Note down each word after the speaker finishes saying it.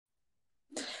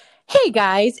Hey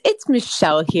guys, it's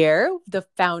Michelle here, the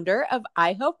founder of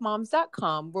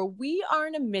iHelpMoms.com, where we are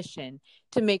on a mission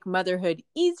to make motherhood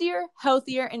easier,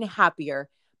 healthier, and happier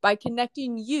by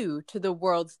connecting you to the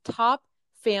world's top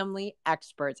family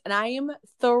experts. And I am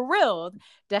thrilled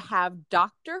to have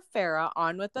Dr. Farah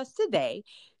on with us today.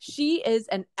 She is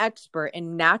an expert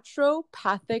in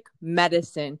naturopathic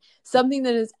medicine, something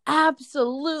that is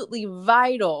absolutely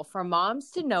vital for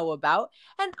moms to know about.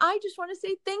 And I just want to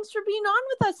say thanks for being on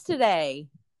with us today.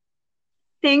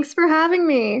 Thanks for having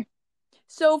me.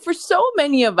 So, for so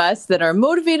many of us that are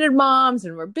motivated moms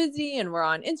and we're busy and we're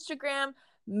on Instagram,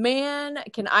 man,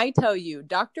 can I tell you,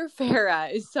 Dr.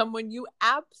 Farah is someone you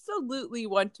absolutely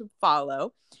want to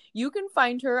follow. You can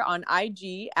find her on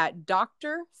IG at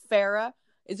Dr. Farah.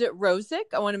 Is it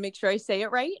Rosick? I want to make sure I say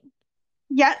it right.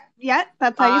 Yeah,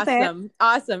 that's how you say it.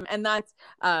 Awesome. And that's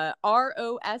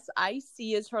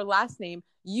Rosic is her last name.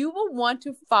 You will want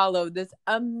to follow this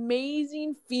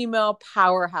amazing female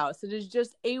powerhouse. It is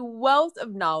just a wealth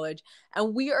of knowledge.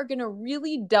 And we are going to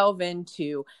really delve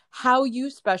into how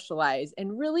you specialize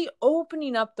and really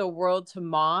opening up the world to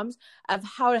moms of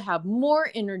how to have more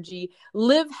energy,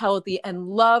 live healthy, and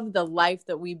love the life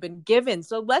that we've been given.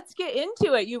 So let's get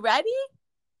into it. You ready?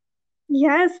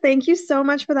 Yes, thank you so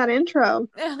much for that intro.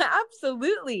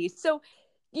 Absolutely. So,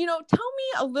 tell me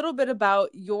a little bit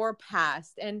about your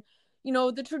past and,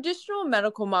 the traditional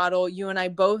medical model you and I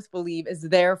both believe is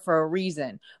there for a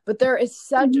reason, but there is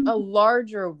such a Mhm.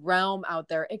 larger realm out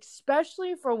there,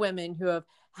 especially for women who have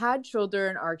had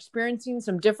children, are experiencing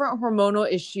some different hormonal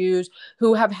issues,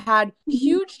 who have had Mhm.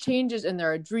 huge changes in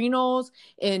their adrenals,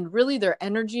 in really their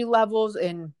energy levels,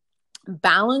 in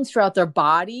balance throughout their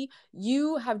body.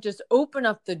 You have just opened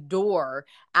up the door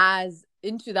as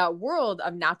into that world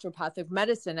of naturopathic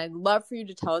medicine. I'd love for you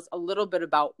to tell us a little bit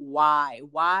about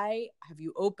why have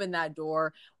you opened that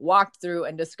door, walked through,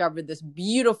 and discovered this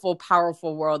beautiful,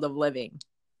 powerful world of living.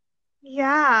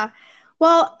 Yeah.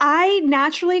 Well, I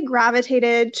naturally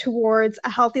gravitated towards a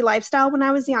healthy lifestyle when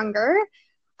I was younger.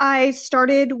 I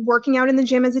started working out in the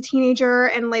gym as a teenager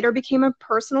and later became a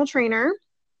personal trainer.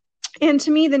 And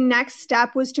to me, the next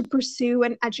step was to pursue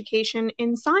an education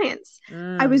in science.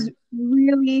 I was Mm.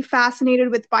 really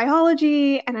fascinated with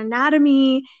biology and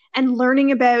anatomy and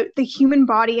learning about the human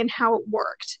body and how it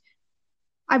worked.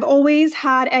 I've always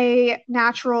had a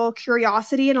natural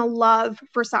curiosity and a love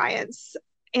for science.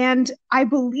 And I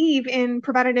believe in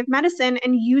preventative medicine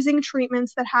and using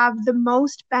treatments that have the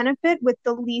most benefit with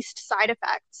the least side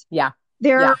effects. Yeah.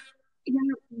 There, Yeah.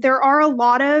 there are a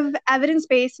lot of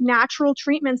evidence-based natural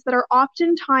treatments that are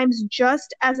oftentimes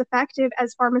just as effective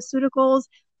as pharmaceuticals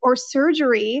or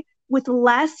surgery with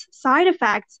less side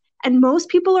effects. And most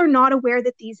people are not aware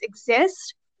that these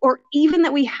exist or even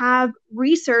that we have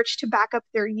research to back up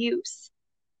their use.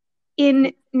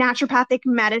 In naturopathic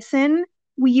medicine,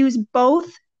 we use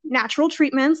both natural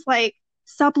treatments like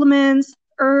supplements,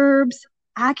 herbs,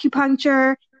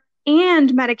 acupuncture, and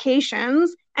medications,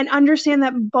 and understand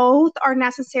that both are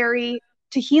necessary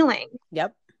to healing.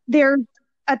 Yep. There's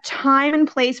a time and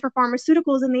place for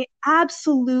pharmaceuticals, and they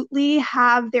absolutely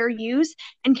have their use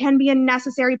and can be a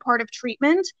necessary part of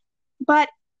treatment. But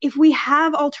if we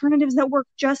have alternatives that work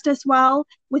just as well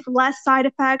with less side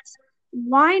effects,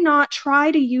 why not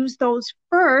try to use those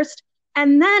first?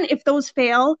 And then if those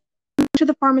fail, to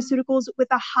the pharmaceuticals with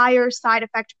a higher side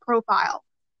effect profile.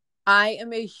 I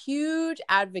am a huge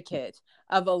advocate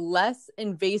of a less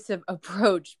invasive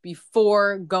approach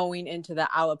before going into the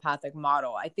allopathic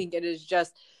model. I think it is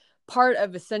just part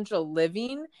of essential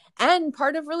living and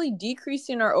part of really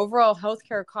decreasing our overall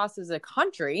healthcare costs as a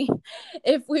country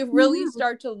if we really Yeah.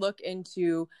 start to look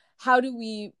into how do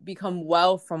we become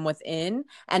well from within,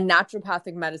 and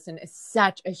naturopathic medicine is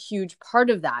such a huge part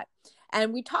of that.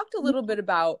 And we talked a little bit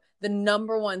about the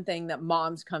number one thing that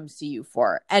moms come see you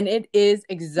for, and it is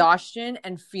exhaustion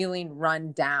and feeling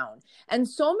run down. And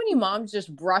so many moms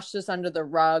just brush this under the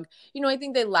rug. I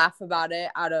think they laugh about it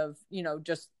out of,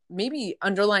 just maybe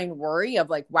underlying worry of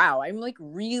like, wow, I'm like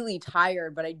really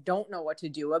tired, but I don't know what to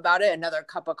do about it. Another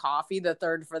cup of coffee, the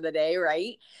third for the day,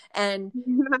 right? And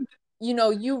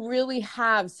you really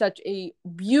have such a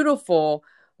beautiful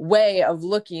way of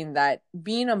looking that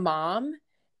being a mom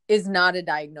is not a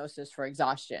diagnosis for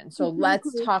exhaustion. So let's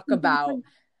Exactly. talk about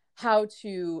Exactly. how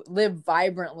to live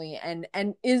vibrantly, and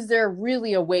is there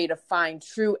really a way to find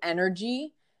true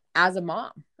energy as a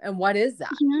mom? And what is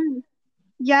that? Yeah.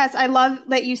 Yes, I love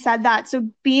that you said that. So,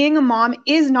 being a mom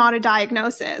is not a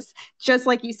diagnosis, just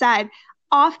like you said.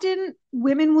 Often,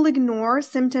 women will ignore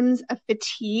symptoms of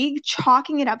fatigue,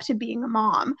 chalking it up to being a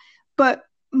mom. But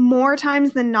more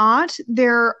times than not,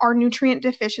 there are nutrient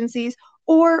deficiencies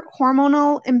or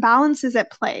hormonal imbalances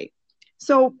at play.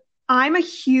 So I'm a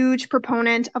huge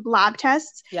proponent of lab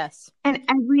tests, Yes. and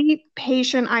every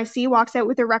patient I see walks out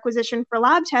with a requisition for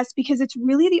lab tests because it's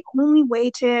really the only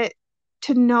way to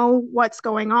know what's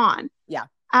going on. Yeah.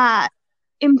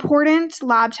 Important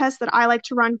lab tests that I like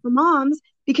to run for moms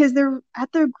because they're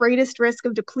at their greatest risk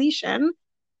of depletion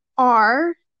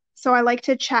are, so I like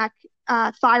to check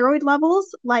thyroid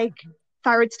levels like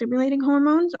thyroid stimulating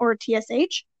hormones or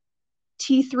TSH,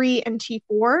 T3 and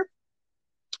T4,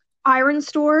 iron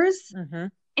stores, Mm-hmm.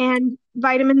 and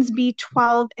vitamins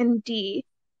B12 and D.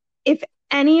 If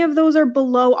any of those are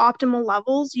below optimal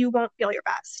levels, you won't feel your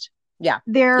best. Yeah.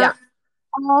 They're Yeah.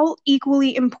 all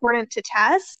equally important to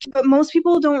test, but most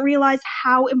people don't realize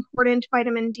how important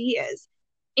vitamin D is.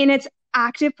 In its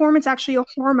active form, it's actually a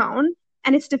hormone,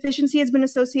 and its deficiency has been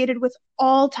associated with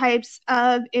all types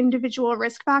of individual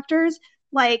risk factors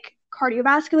like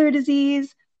cardiovascular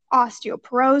disease,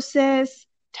 osteoporosis,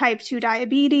 type 2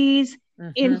 diabetes,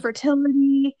 Mm-hmm.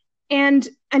 infertility, and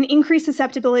an increased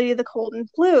susceptibility to the cold and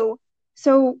flu.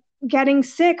 So, getting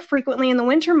sick frequently in the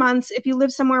winter months, if you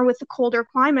live somewhere with a colder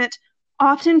climate,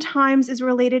 oftentimes is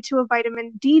related to a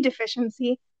vitamin D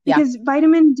deficiency because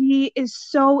vitamin D is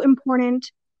so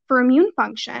important for immune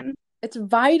function. It's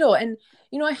vital. And,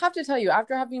 I have to tell you,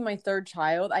 after having my third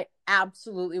child, I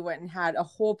absolutely went and had a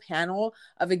whole panel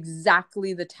of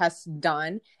exactly the tests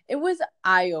done. It was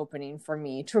eye-opening for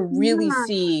me to really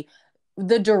see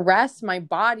the duress my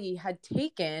body had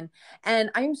taken.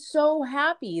 And I'm so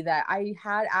happy that I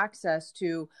had access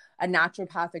to a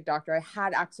naturopathic doctor. I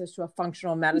had access to a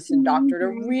functional medicine doctor to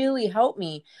really help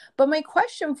me. But my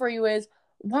question for you is,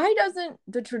 why doesn't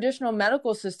the traditional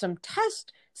medical system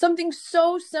test something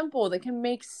so simple that can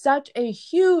make such a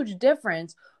huge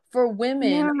difference for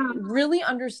women really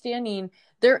understanding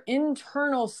their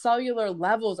internal cellular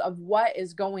levels of what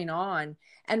is going on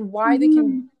and why they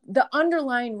can, the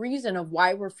underlying reason of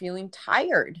why we're feeling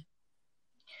tired?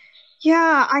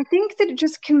 Yeah, I think that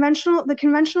the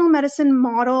conventional medicine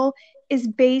model is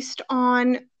based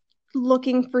on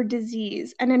looking for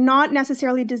disease and not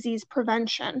necessarily disease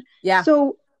prevention. Yeah.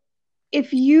 So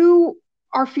if you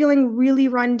are feeling really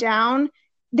run down,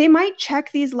 they might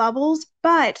check these levels,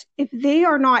 but if they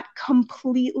are not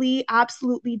completely,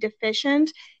 absolutely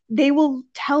deficient, they will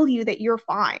tell you that you're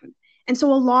fine. And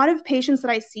so a lot of patients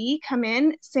that I see come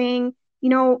in saying,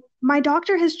 my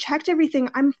doctor has checked everything.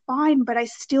 I'm fine, but I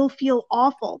still feel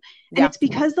awful. And it's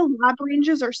because the lab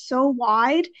ranges are so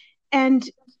wide and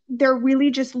they're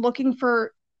really just looking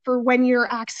for when you're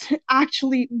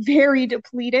actually very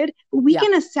depleted. We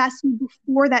can assess you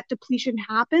before that depletion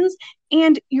happens,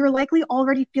 and you're likely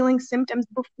already feeling symptoms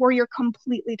before you're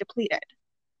completely depleted.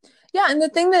 Yeah, and the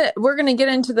thing that we're going to get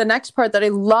into the next part that I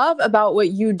love about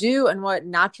what you do and what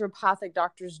naturopathic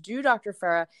doctors do, Dr.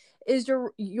 Farah, is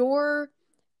your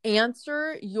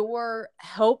answer, your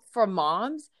help for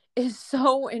moms is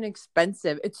so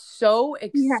inexpensive. It's so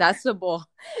accessible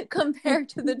compared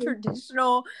to the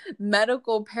traditional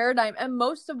medical paradigm. And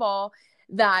most of all,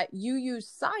 that you use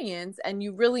science and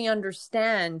you really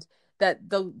understand that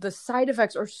the side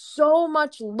effects are so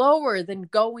much lower than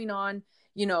going on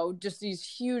just these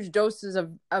huge doses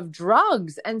of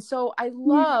drugs. And so I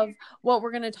love what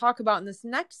we're going to talk about in this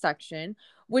next section,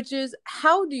 which is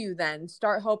how do you then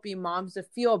start helping moms to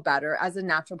feel better as a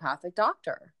naturopathic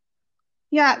doctor?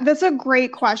 Yeah, that's a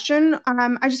great question.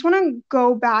 I just want to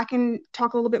go back and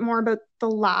talk a little bit more about the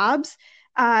labs.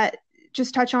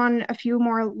 Just touch on a few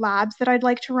more labs that I'd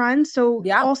like to run. So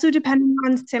also depending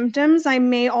on symptoms, I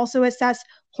may also assess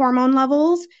hormone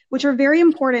levels, which are very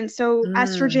important. So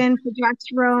estrogen,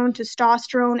 progesterone,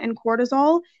 testosterone, and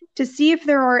cortisol to see if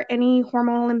there are any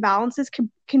hormonal imbalances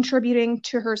contributing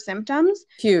to her symptoms.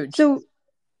 Huge. So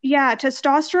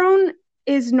testosterone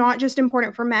is not just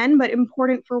important for men, but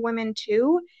important for women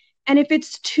too. And if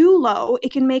it's too low,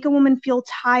 it can make a woman feel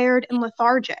tired and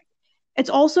lethargic. It's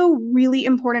also really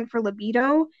important for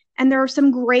libido. And there are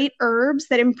some great herbs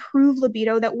that improve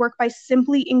libido that work by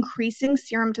simply increasing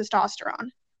serum testosterone.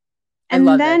 And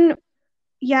then,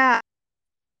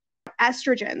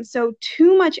 estrogen. So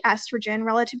too much estrogen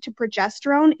relative to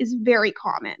progesterone is very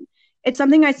common. It's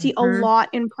something I see a lot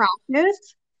in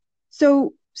practice.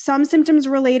 So some symptoms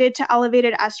related to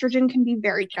elevated estrogen can be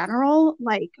very general,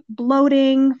 like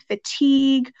bloating,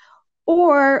 fatigue,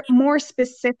 or more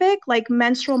specific, like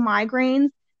menstrual migraines.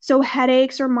 So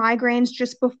headaches or migraines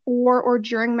just before or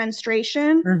during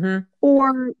menstruation,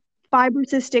 or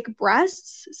fibrocystic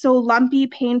breasts. So lumpy,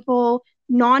 painful,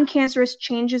 non-cancerous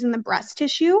changes in the breast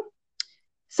tissue.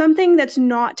 Something that's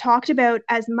not talked about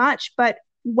as much, but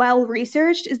well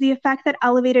researched, is the effect that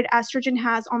elevated estrogen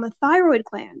has on the thyroid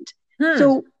gland. Hmm.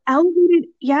 So elevated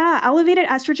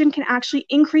estrogen can actually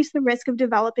increase the risk of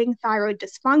developing thyroid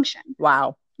dysfunction.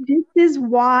 Wow. This is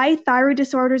why thyroid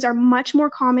disorders are much more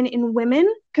common in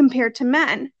women compared to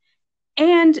men.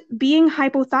 And being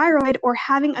hypothyroid or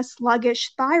having a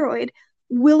sluggish thyroid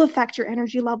will affect your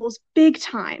energy levels big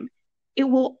time. It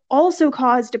will also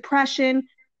cause depression,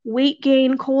 weight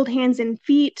gain, cold hands and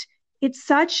feet. It's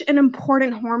such an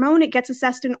important hormone. It gets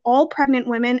assessed in all pregnant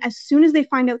women as soon as they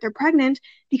find out they're pregnant,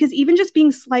 because even just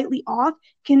being slightly off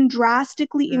can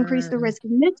drastically increase the Mm. risk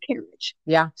of miscarriage.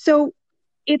 Yeah. So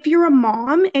if you're a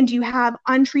mom and you have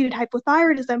untreated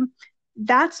hypothyroidism,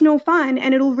 that's no fun.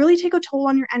 And it'll really take a toll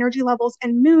on your energy levels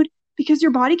and mood because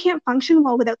your body can't function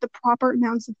well without the proper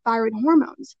amounts of thyroid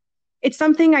hormones. It's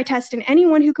something I test in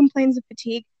anyone who complains of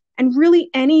fatigue, and really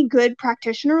any good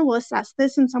practitioner will assess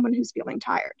this in someone who's feeling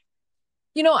tired.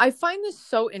 I find this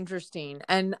so interesting.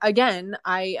 And again,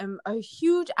 I am a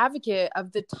huge advocate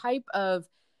of the type of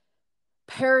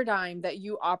paradigm that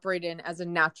you operate in as a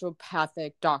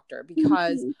naturopathic doctor,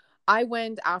 because Mm-hmm. I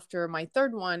went after my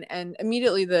third one and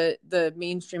immediately the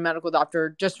mainstream medical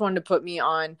doctor just wanted to put me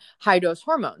on high dose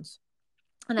hormones.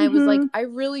 And I was like, Mm-hmm. I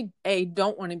really, A,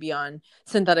 don't want to be on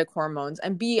synthetic hormones.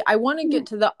 And B, I want to get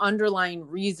to the underlying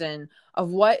reason of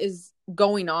what is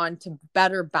going on to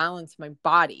better balance my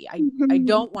body. I Mm-hmm.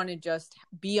 don't want to just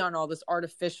be on all this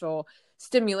artificial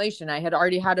stimulation. I had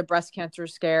already had a breast cancer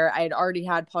scare. I had already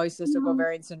had polycystic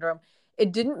ovarian syndrome.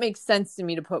 It didn't make sense to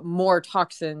me to put more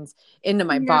toxins into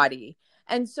my Yeah. body.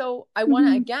 And so I want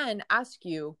to Mm-hmm. again ask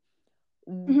you,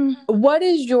 Mm-hmm. what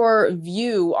is your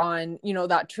view on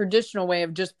that traditional way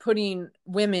of just putting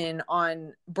women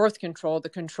on birth control to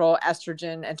control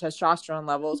estrogen and testosterone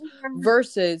levels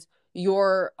versus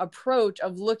your approach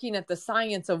of looking at the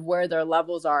science of where their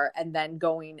levels are and then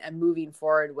going and moving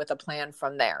forward with a plan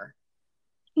from there?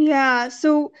 Yeah,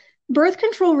 so birth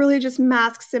control really just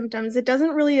masks symptoms. It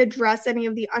doesn't really address any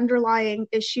of the underlying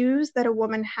issues that a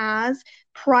woman has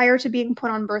prior to being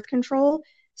put on birth control.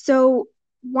 So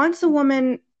once a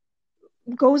woman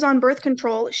goes on birth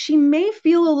control, she may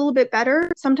feel a little bit better.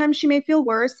 Sometimes she may feel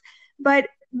worse, but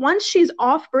once she's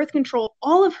off birth control,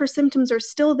 all of her symptoms are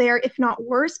still there, if not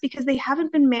worse, because they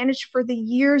haven't been managed for the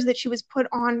years that she was put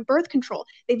on birth control.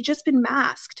 They've just been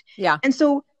masked. Yeah. And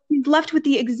so she's left with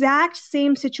the exact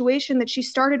same situation that she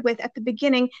started with at the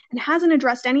beginning and hasn't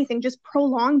addressed anything, just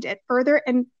prolonged it further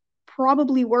and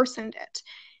probably worsened it.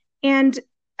 And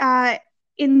uh,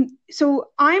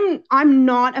 I'm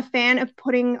not a fan of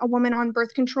putting a woman on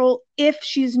birth control if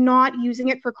she's not using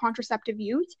it for contraceptive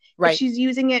use. If Right. she's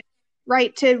using it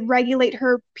right to regulate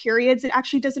her periods, it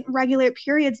actually doesn't regulate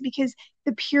periods because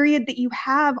the period that you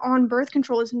have on birth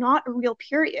control is not a real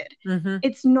period. Mm-hmm.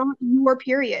 It's not your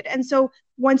period. And so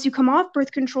once you come off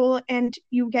birth control and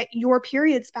you get your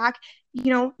periods back,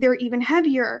 they're even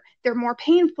heavier, they're more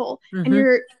painful, and Mm-hmm.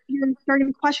 you're starting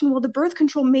to question, well, the birth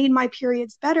control made my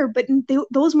periods better, but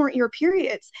those weren't your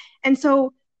periods. And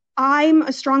so I'm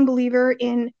a strong believer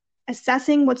in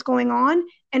assessing what's going on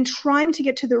and trying to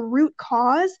get to the root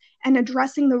cause and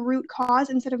addressing the root cause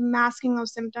instead of masking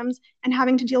those symptoms and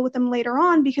having to deal with them later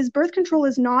on, because birth control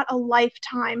is not a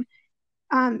lifetime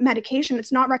medication.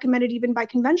 It's not recommended even by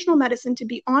conventional medicine to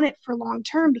be on it for long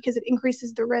term because it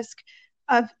increases the risk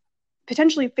of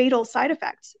potentially fatal side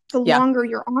effects the Yeah. longer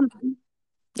you're on them.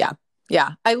 Yeah.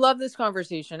 Yeah. I love this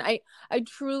conversation. I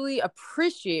truly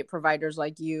appreciate providers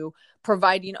like you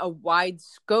providing a wide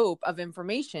scope of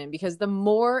information, because the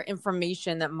more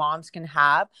information that moms can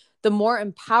have, the more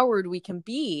empowered we can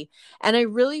be. And I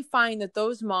really find that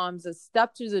those moms that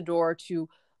step through the door to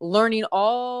learning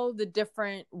all the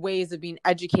different ways of being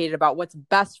educated about what's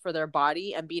best for their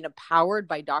body and being empowered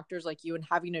by doctors like you and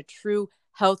having a true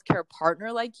healthcare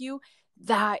partner like you,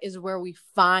 that is where we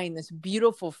find this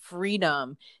beautiful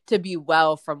freedom to be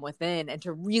well from within and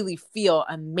to really feel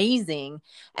amazing.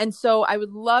 And so I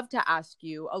would love to ask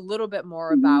you a little bit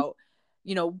more Mm-hmm. about,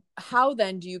 how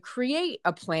then do you create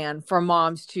a plan for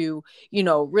moms to,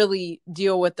 really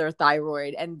deal with their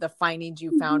thyroid and the findings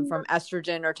you found Mm-hmm. from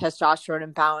estrogen or testosterone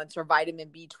imbalance or vitamin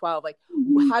B12? Like,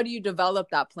 Mm-hmm. how do you develop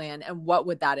that plan and what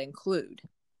would that include?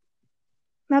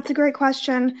 That's a great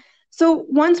question. So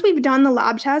once we've done the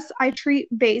lab tests, I treat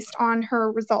based on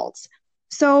her results.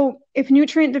 So if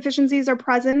nutrient deficiencies are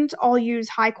present, I'll use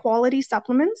high quality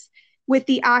supplements with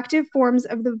the active forms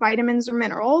of the vitamins or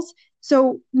minerals.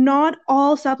 So not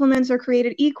all supplements are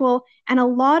created equal, and a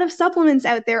lot of supplements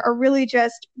out there are really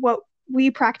just what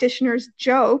we practitioners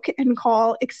joke and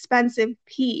call expensive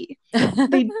pee.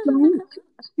 They don't,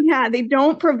 yeah, they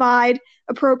don't provide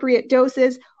appropriate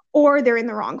doses, or they're in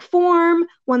the wrong form,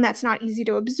 one that's not easy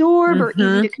to absorb or easy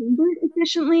Mm-hmm. to convert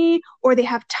efficiently, or they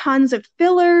have tons of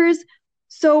fillers.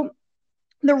 So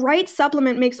the right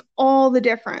supplement makes all the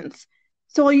difference.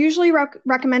 So I'll usually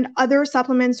recommend other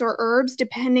supplements or herbs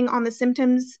depending on the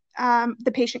symptoms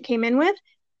the patient came in with.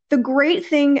 The great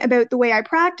thing about the way I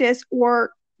practice,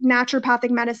 or naturopathic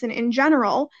medicine in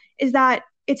general, is that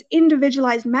it's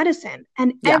individualized medicine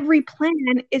and Yeah. every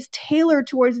plan is tailored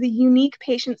towards the unique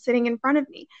patient sitting in front of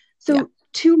me. Yeah. So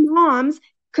two moms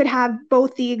could have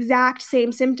both the exact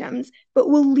same symptoms, but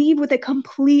will leave with a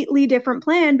completely different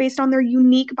plan based on their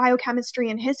unique biochemistry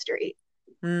and history.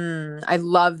 I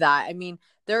love that. I mean,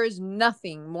 there is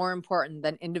nothing more important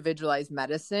than individualized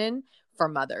medicine for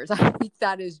mothers. I think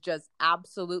that is just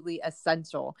absolutely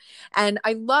essential. And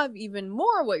I love even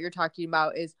more what you're talking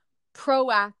about is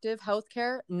proactive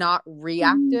healthcare, not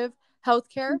reactive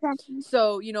healthcare. Exactly.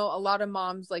 So, a lot of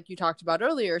moms, like you talked about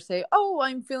earlier, say, "Oh,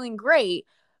 I'm feeling great."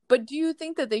 But do you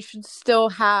think that they should still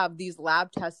have these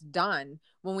lab tests done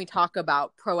when we talk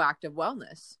about proactive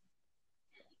wellness?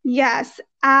 Yes,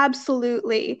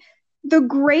 absolutely. The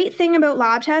great thing about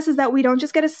lab tests is that we don't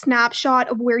just get a snapshot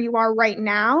of where you are right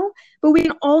now, but we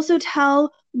can also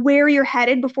tell where you're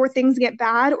headed before things get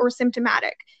bad or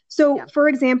symptomatic. So, Yeah. for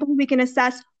example, we can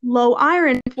assess low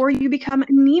iron before you become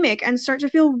anemic and start to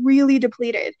feel really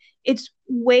depleted. It's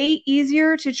way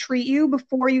easier to treat you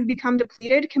before you become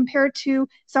depleted compared to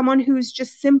someone who's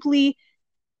just simply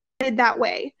headed that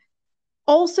way.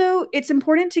 Also, it's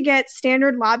important to get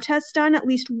standard lab tests done at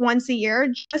least once a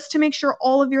year just to make sure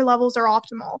all of your levels are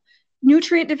optimal.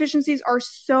 Nutrient deficiencies are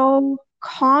so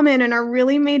common and are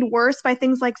really made worse by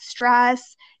things like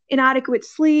stress, inadequate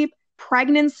sleep,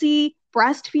 pregnancy,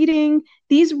 breastfeeding.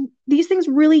 These things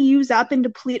really use up and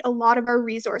deplete a lot of our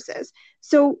resources.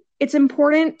 So, it's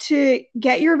important to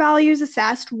get your values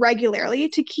assessed regularly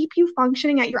to keep you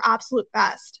functioning at your absolute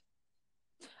best.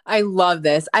 I love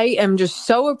this. I am just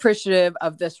so appreciative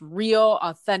of this real,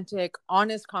 authentic,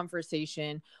 honest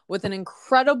conversation with an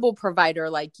incredible provider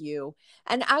like you.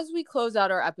 And as we close out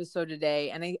our episode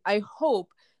today, and I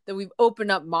hope that we've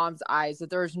opened up mom's eyes that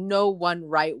there's no one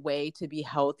right way to be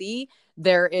healthy.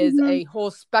 There is Mhm. a whole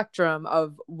spectrum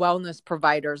of wellness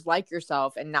providers like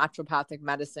yourself and naturopathic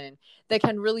medicine that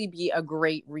can really be a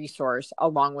great resource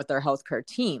along with their healthcare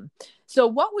team. So,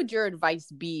 what would your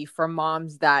advice be for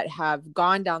moms that have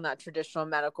gone down that traditional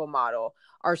medical model,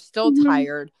 are still Mhm.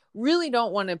 tired, really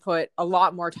don't want to put a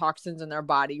lot more toxins in their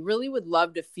body, really would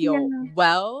love to feel Yeah.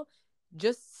 well,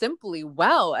 just simply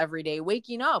well every day,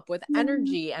 waking up with Yeah.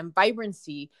 energy and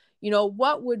vibrancy?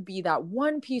 What would be that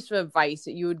one piece of advice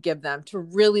that you would give them to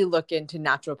really look into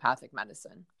naturopathic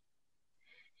medicine?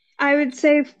 I would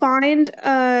say find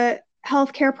a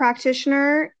healthcare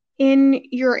practitioner in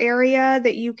your area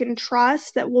that you can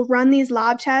trust that will run these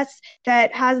lab tests,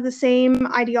 that has the same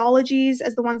ideologies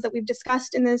as the ones that we've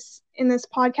discussed in this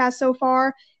podcast so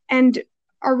far, and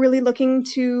are really looking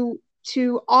to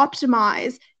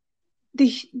optimize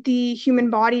the human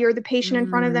body or the patient in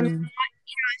front of them, Mm,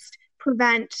 just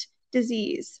prevent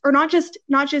disease, or not just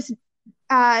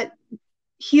uh,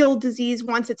 heal disease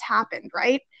once it's happened,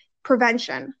 right?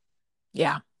 Prevention.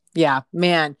 yeah. Yeah,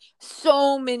 man,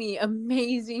 so many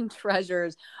amazing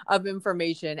treasures of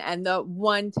information. And the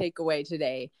one takeaway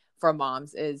today for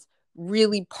moms is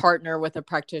really partner with a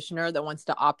practitioner that wants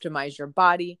to optimize your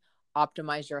body,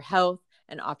 optimize your health,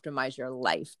 and optimize your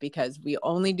life, because we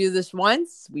only do this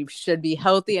once. We should be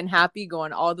healthy and happy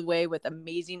going all the way with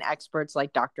amazing experts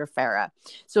like Dr. Farah.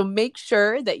 So make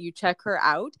sure that you check her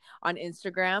out on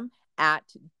Instagram at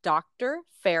Dr.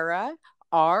 Farah,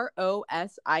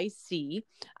 ROSIC.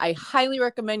 I highly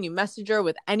recommend you message her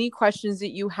with any questions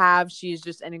that you have. She's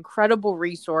just an incredible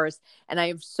resource, and I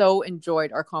have so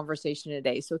enjoyed our conversation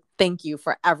today. So thank you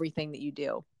for everything that you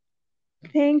do.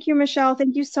 Thank you, Michelle.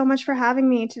 Thank you so much for having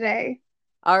me today.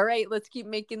 All right, let's keep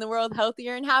making the world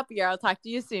healthier and happier. I'll talk to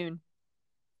you soon.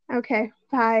 Okay,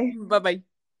 bye. Bye bye.